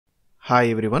Hi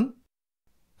everyone.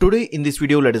 Today in this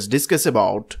video let us discuss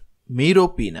about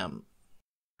Meropenem.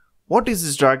 What is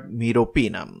this drug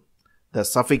Meropenem? The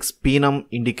suffix penem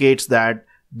indicates that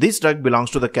this drug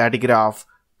belongs to the category of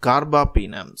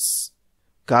carbapenems.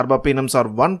 Carbapenems are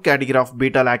one category of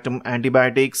beta-lactam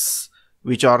antibiotics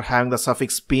which are having the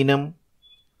suffix penem.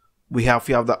 We have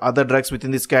few of the other drugs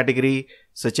within this category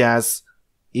such as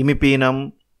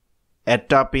imipenem,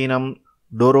 ertapenem,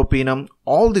 doropenem.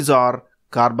 All these are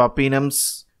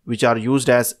carbapenems which are used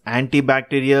as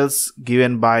antibacterials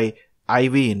given by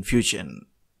IV infusion.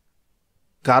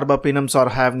 Carbapenems are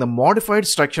having the modified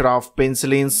structure of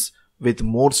penicillins with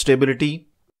more stability.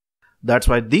 That's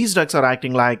why these drugs are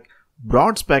acting like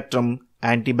broad spectrum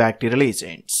antibacterial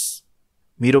agents.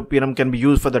 Meropenem can be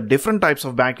used for the different types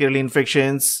of bacterial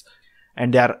infections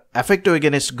and they are effective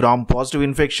against gram-positive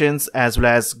infections as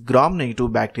well as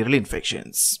gram-negative bacterial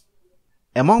infections.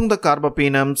 Among the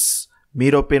carbapenems,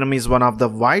 Meropenem is one of the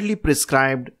widely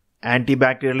prescribed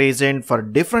antibacterial agent for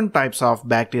different types of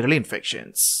bacterial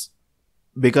infections.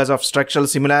 Because of structural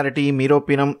similarity,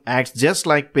 Meropenem acts just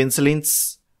like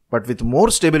penicillins but with more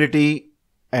stability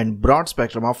and broad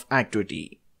spectrum of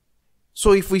activity.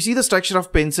 So if we see the structure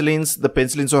of penicillins, the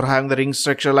penicillins are having the ring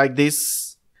structure like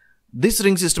this. This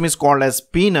ring system is called as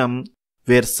penem,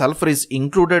 where sulfur is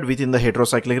included within the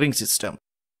heterocyclic ring system.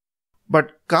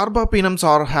 But carbapenems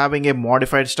are having a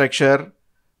modified structure.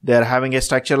 They are having a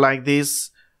structure like this.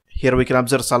 Here we can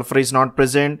observe sulfur is not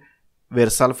present, where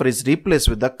sulfur is replaced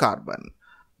with the carbon.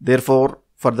 Therefore,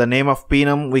 for the name of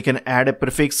penem, we can add a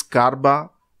prefix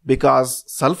carba because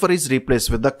sulfur is replaced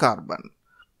with the carbon.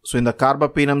 So in the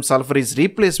carbapenem, sulfur is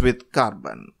replaced with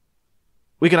carbon.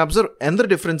 We can observe another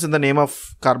difference in the name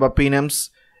of carbapenems.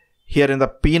 Here in the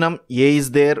penem, A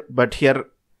is there, but here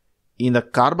in the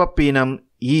carbapenem,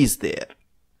 E is there.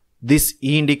 This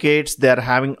E indicates they are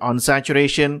having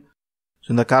unsaturation.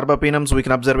 So in the carbapenems, we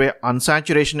can observe a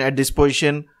unsaturation at this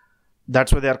position.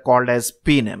 That's why they are called as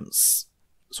penems.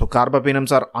 So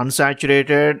carbapenems are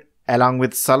unsaturated along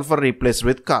with sulfur replaced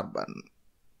with carbon.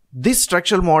 This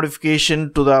structural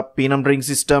modification to the penem ring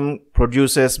system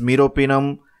produces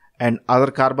meropenem and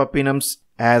other carbapenems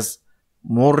as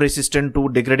more resistant to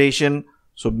degradation.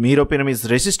 So meropenem is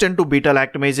resistant to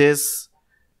beta-lactamases,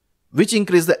 which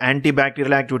increase the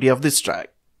antibacterial activity of this drug.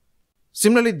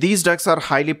 Similarly, these drugs are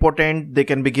highly potent. They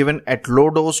can be given at low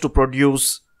dose to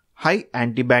produce high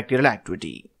antibacterial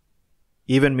activity.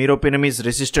 Even meropenem is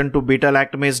resistant to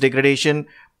beta-lactamase degradation,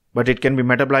 but it can be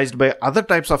metabolized by other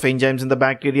types of enzymes in the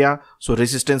bacteria, so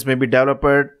resistance may be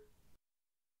developed.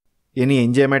 Any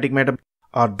enzymatic metabolism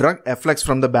or drug efflux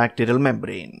from the bacterial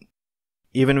membrane.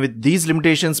 Even with these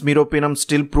limitations, meropenem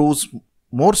still proves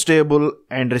more stable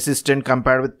and resistant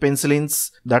compared with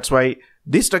penicillins. That's why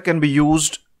this drug can be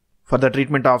used for the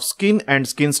treatment of skin and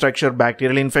skin structure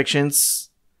bacterial infections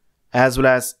as well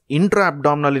as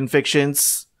intra-abdominal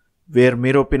infections where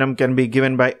meropenem can be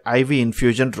given by IV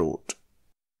infusion route.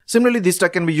 Similarly, this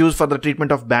drug can be used for the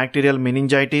treatment of bacterial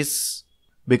meningitis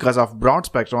because of broad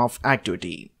spectrum of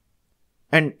activity.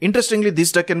 And interestingly,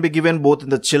 this drug can be given both in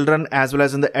the children as well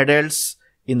as in the adults.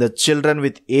 In the children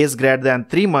with age greater than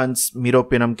 3 months,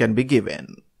 meropenem can be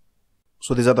given.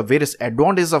 So these are the various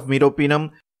advantages of meropenem.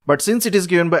 But since it is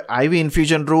given by IV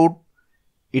infusion route,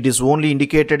 it is only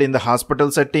indicated in the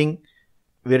hospital setting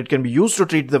where it can be used to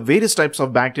treat the various types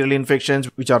of bacterial infections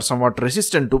which are somewhat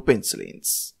resistant to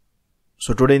penicillins.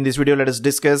 So today in this video, let us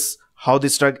discuss how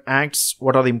this drug acts,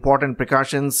 what are the important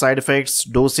precautions, side effects,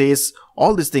 doses,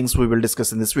 all these things we will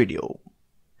discuss in this video.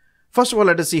 First of all,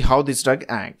 let us see how this drug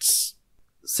acts.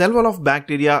 Cell wall of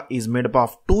bacteria is made up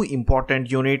of two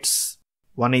important units.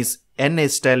 One is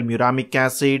N-acetyl muramic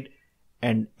acid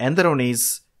and another one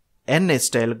is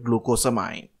N-acetyl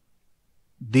glucosamine.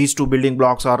 These two building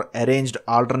blocks are arranged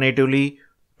alternatively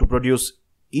to produce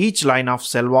each line of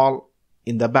cell wall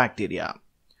in the bacteria.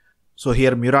 So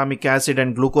here muramic acid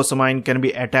and glucosamine can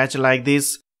be attached like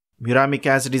this. Muramic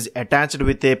acid is attached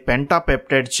with a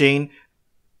pentapeptide chain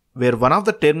where one of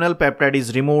the terminal peptide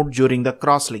is removed during the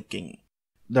cross-linking.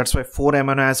 That's why 4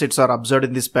 amino acids are observed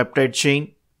in this peptide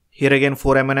chain. Here again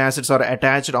 4 amino acids are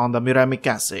attached on the muramic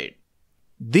acid.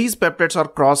 These peptides are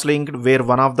cross-linked where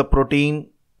one of the protein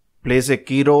plays a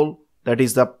key role, that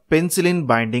is the penicillin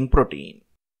binding protein.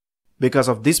 Because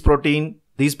of this protein,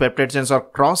 these peptide chains are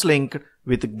cross-linked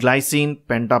with glycine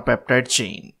pentapeptide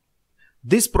chain.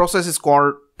 This process is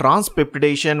called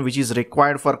transpeptidation, which is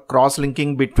required for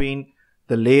cross-linking between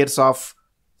the layers of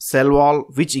cell wall,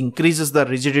 which increases the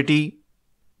rigidity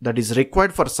that is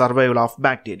required for survival of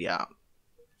bacteria.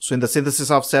 So in the synthesis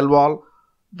of cell wall,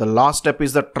 the last step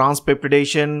is the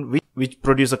transpeptidation, which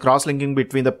produces a cross-linking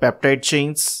between the peptide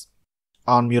chains.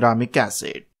 on muramic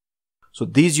acid. So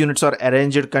these units are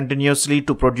arranged continuously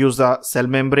to produce the cell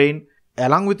membrane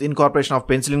along with incorporation of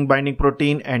penicillin binding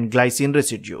protein and glycine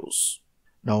residues.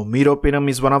 Now meropenem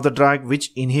is one of the drugs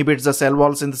which inhibits the cell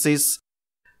wall synthesis.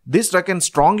 This drug can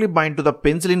strongly bind to the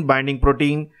penicillin binding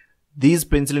protein. These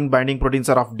penicillin binding proteins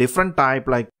are of different type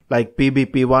like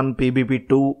PBP1,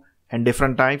 PBP2 and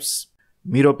different types.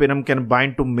 Meropenem can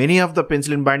bind to many of the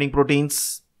penicillin binding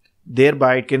proteins.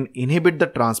 Thereby it can inhibit the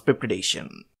transpeptidation.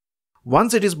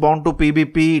 Once it is bound to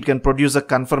PBP, it can produce a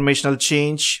conformational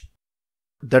change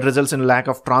that results in lack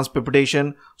of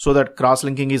transpeptidation so that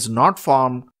cross-linking is not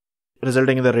formed,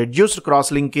 resulting in the reduced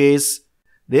cross-linkage.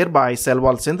 Thereby cell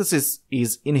wall synthesis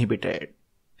is inhibited.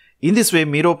 In this way,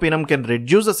 meropenem can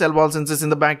reduce the cell wall synthesis in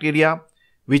the bacteria,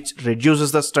 which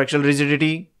reduces the structural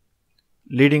rigidity,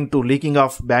 leading to leaking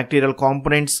of bacterial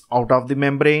components out of the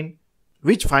membrane,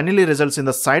 which finally results in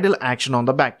the cidal action on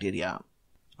the bacteria.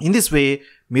 In this way,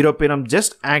 meropenem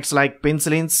just acts like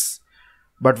penicillins,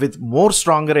 but with more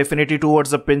stronger affinity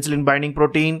towards the penicillin binding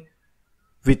protein,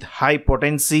 with high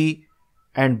potency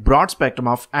and broad spectrum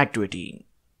of activity.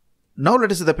 Now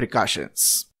let us see the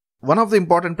precautions. One of the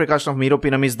important precautions of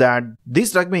meropenem is that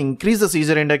this drug may increase the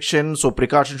seizure induction, so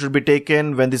precaution should be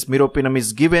taken when this meropenem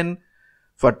is given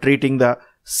for treating the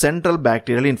central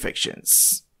bacterial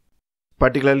infections.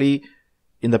 Particularly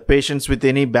in the patients with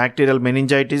any bacterial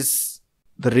meningitis,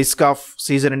 the risk of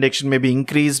seizure induction may be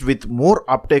increased with more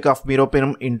uptake of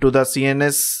meropenem into the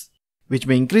CNS, which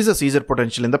may increase the seizure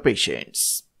potential in the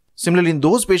patients. Similarly, in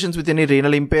those patients with any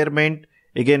renal impairment,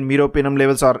 again meropenem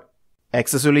levels are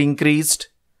excessively increased,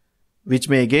 which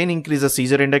may again increase the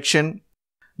seizure induction.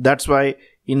 That's why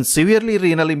in severely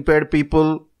renal impaired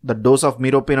people, the dose of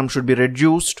meropenem should be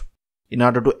reduced in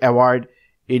order to avoid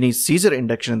any seizure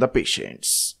induction in the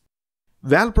patients.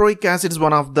 Valproic acid is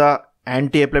one of the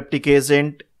anti-epileptic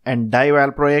agent, and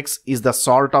divalproex is the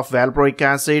salt of valproic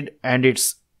acid and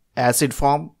its acid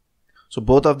form. So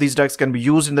both of these drugs can be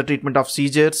used in the treatment of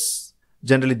seizures.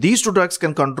 Generally, these two drugs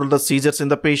can control the seizures in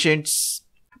the patients.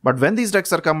 But when these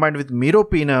drugs are combined with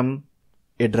meropenem,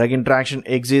 a drug interaction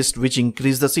exists which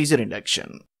increases the seizure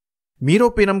induction.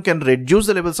 Meropenem can reduce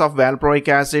the levels of valproic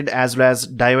acid as well as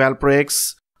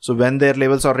divalproex. So when their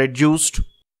levels are reduced,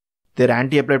 their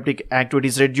anti-epileptic activity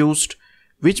is reduced,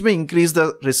 which may increase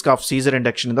the risk of seizure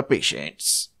induction in the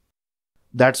patients.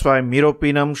 That's why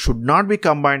meropenem should not be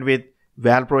combined with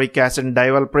valproic acid and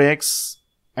divalproex,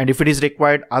 and if it is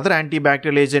required, other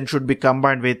antibacterial agent should be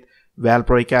combined with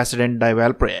valproic acid and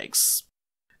divalproex.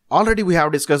 Already we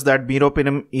have discussed that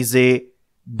meropenem is a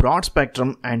broad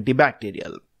spectrum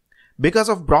antibacterial. Because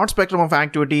of broad spectrum of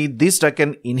activity, this drug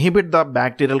can inhibit the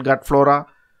bacterial gut flora,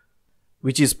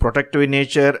 which is protective in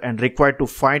nature and required to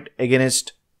fight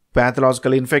against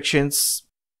pathological infections.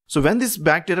 So when this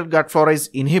bacterial gut flora is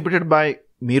inhibited by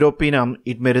meropenem,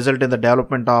 it may result in the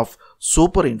development of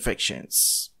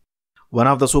superinfections. One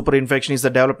of the superinfections is the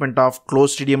development of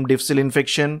Clostridium difficile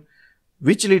infection,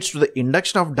 which leads to the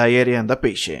induction of diarrhea in the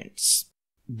patients.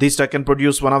 This drug can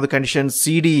produce one of the conditions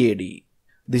CDAD.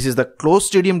 This is the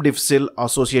Clostridium difficile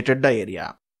associated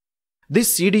diarrhea.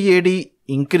 This CDAD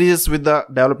increases with the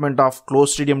development of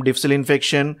Clostridium difficile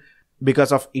infection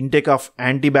because of intake of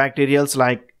antibacterials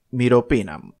like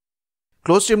meropenem.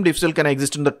 Clostridium difficile can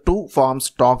exist in the two forms,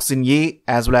 toxin A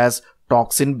as well as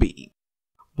toxin B.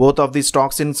 Both of these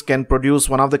toxins can produce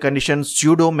one of the conditions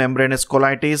pseudomembranous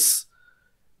colitis,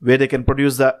 where they can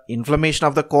produce the inflammation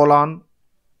of the colon,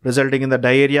 resulting in the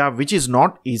diarrhea which is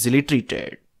not easily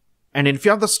treated. And in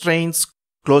few of the strains,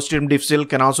 Clostridium difficile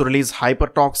can also release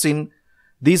hypertoxin.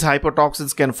 These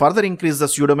hypertoxins can further increase the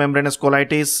pseudomembranous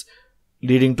colitis,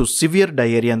 leading to severe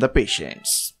diarrhea in the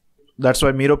patients. That's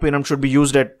why meropenem should be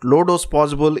used at low dose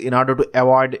possible in order to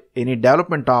avoid any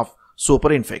development of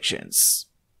superinfections.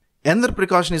 Another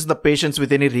precaution is the patients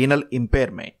with any renal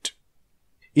impairment.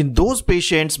 In those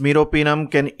patients,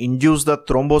 meropenem can induce the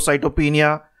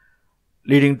thrombocytopenia,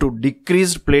 leading to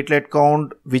decreased platelet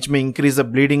count, which may increase the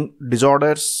bleeding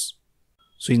disorders.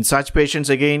 So in such patients,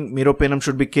 again, meropenem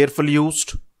should be carefully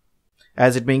used,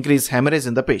 as it may increase hemorrhage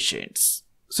in the patients.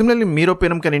 Similarly,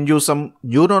 meropenem can induce some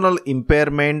neuronal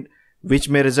impairment, which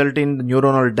may result in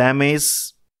neuronal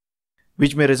damage,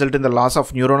 which may result in the loss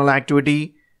of neuronal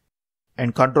activity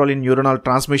and control in neuronal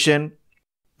transmission,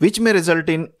 which may result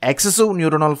in excessive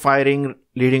neuronal firing,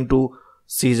 leading to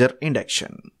seizure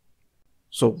induction.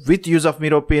 So with use of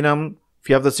meropenem, if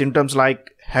you have the symptoms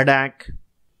like headache,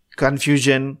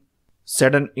 confusion,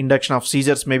 sudden induction of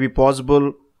seizures may be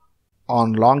possible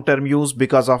on long-term use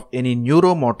because of any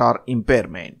neuromotor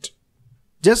impairment.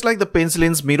 Just like the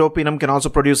penicillins, meropenem can also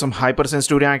produce some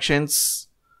hypersensitive reactions.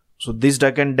 So this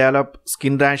drug can develop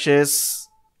skin rashes,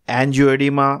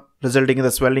 angioedema, resulting in the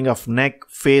swelling of neck,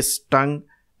 face, tongue,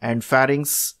 and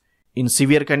pharynx. In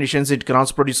severe conditions, it can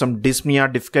also produce some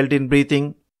dyspnea, difficulty in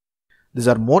breathing. These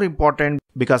are more important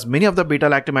because many of the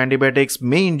beta-lactam antibiotics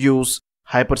may induce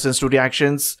hypersensitive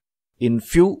reactions in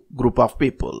few group of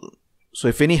people. So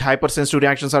if any hypersensitive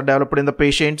reactions are developed in the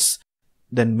patients,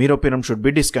 then meropenem should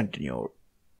be discontinued.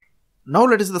 Now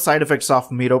let us see the side effects of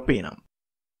meropenem.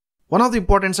 One of the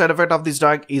important side effects of this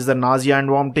drug is the nausea and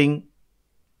vomiting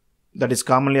that is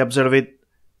commonly observed with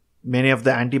many of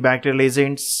the antibacterial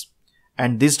agents,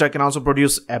 and this drug can also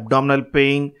produce abdominal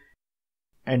pain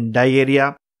and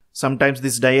diarrhea. Sometimes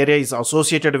this diarrhea is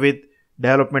associated with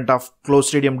development of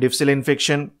Clostridium difficile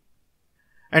infection,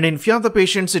 and in few of the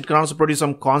patients it can also produce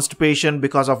some constipation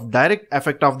because of direct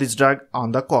effect of this drug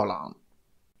on the colon.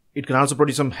 It can also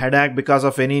produce some headache because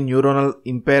of any neuronal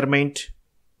impairment,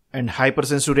 and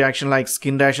hypersensitive reaction like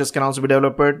skin rashes can also be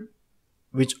developed,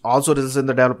 which also results in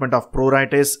the development of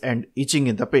pruritus and itching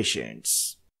in the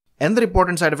patients. Another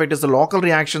important side effect is the local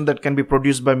reaction that can be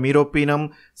produced by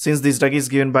meropenem. Since this drug is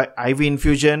given by IV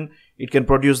infusion, it can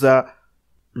produce the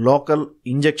local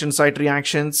injection site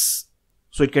reactions.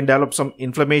 So it can develop some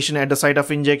inflammation at the site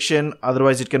of injection,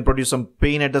 otherwise it can produce some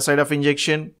pain at the site of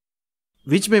injection,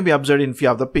 which may be observed in few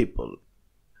of the people.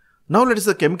 Now let us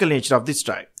see the chemical nature of this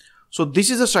drug. So this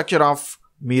is the structure of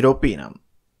meropenem.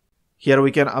 Here we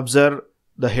can observe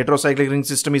the heterocyclic ring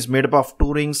system is made up of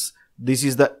two rings. This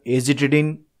is the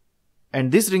azitidine,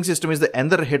 and this ring system is the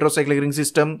another heterocyclic ring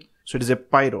system, so it is a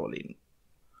pyrrolene.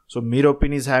 So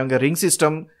meropenem is having a ring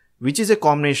system which is a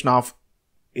combination of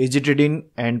azitidine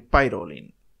and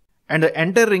pyrrolene, and the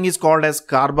entire ring is called as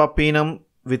carbapenem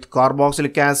with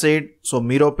carboxylic acid. So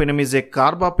meropenem is a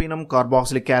carbapenem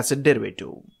carboxylic acid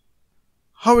derivative.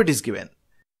 How it is given?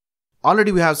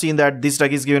 Already we have seen that this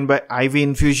drug is given by IV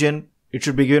infusion. It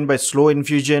should be given by slow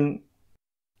infusion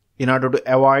in order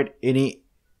to avoid any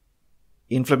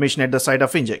inflammation at the site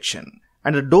of injection.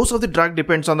 And the dose of the drug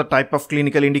depends on the type of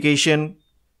clinical indication.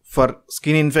 For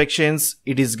skin infections,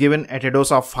 it is given at a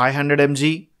dose of 500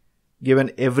 mg,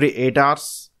 given every 8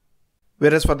 hours.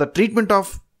 Whereas for the treatment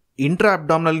of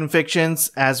intra-abdominal infections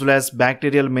as well as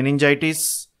bacterial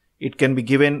meningitis, it can be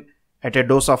given at a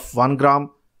dose of 1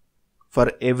 gram for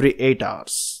every 8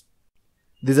 hours.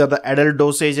 These are the adult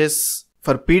dosages.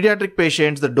 For pediatric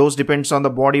patients, the dose depends on the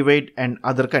body weight and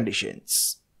other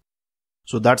conditions.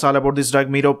 So that's all about this drug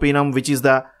meropenem, which is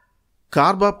the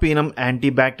carbapenem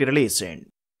antibacterial agent.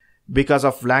 Because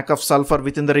of lack of sulfur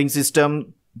within the ring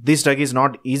system, this drug is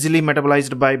not easily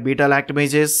metabolized by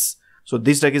beta-lactamases. So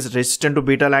this drug is resistant to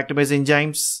beta-lactamase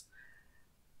enzymes.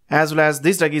 As well as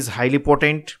this drug is highly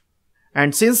potent.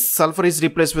 And since sulfur is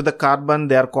replaced with the carbon,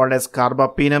 they are called as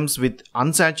carbapenems with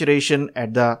unsaturation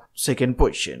at the second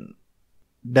position.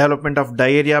 Development of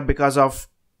diarrhea because of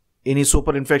any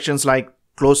superinfections like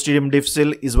Clostridium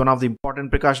difficile is one of the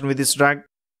important precautions with this drug.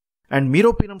 And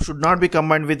meropenem should not be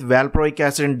combined with valproic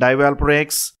acid and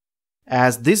divalproics,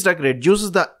 as this drug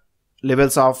reduces the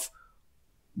levels of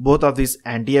both of these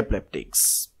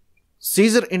antiepileptics.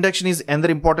 Seizure induction is another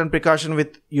important precaution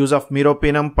with use of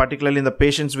meropenem, particularly in the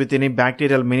patients with any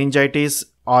bacterial meningitis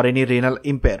or any renal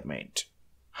impairment.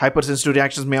 Hypersensitive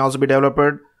reactions may also be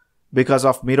developed because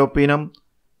of meropenem,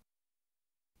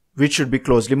 which should be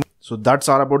closely monitored. So that's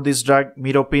all about this drug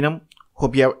meropenem.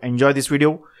 Hope you have enjoyed this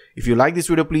video. If you like this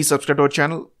video, please subscribe to our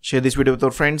channel, share this video with your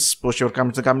friends, post your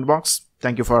comments in the comment box.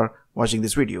 Thank you for watching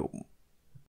this video.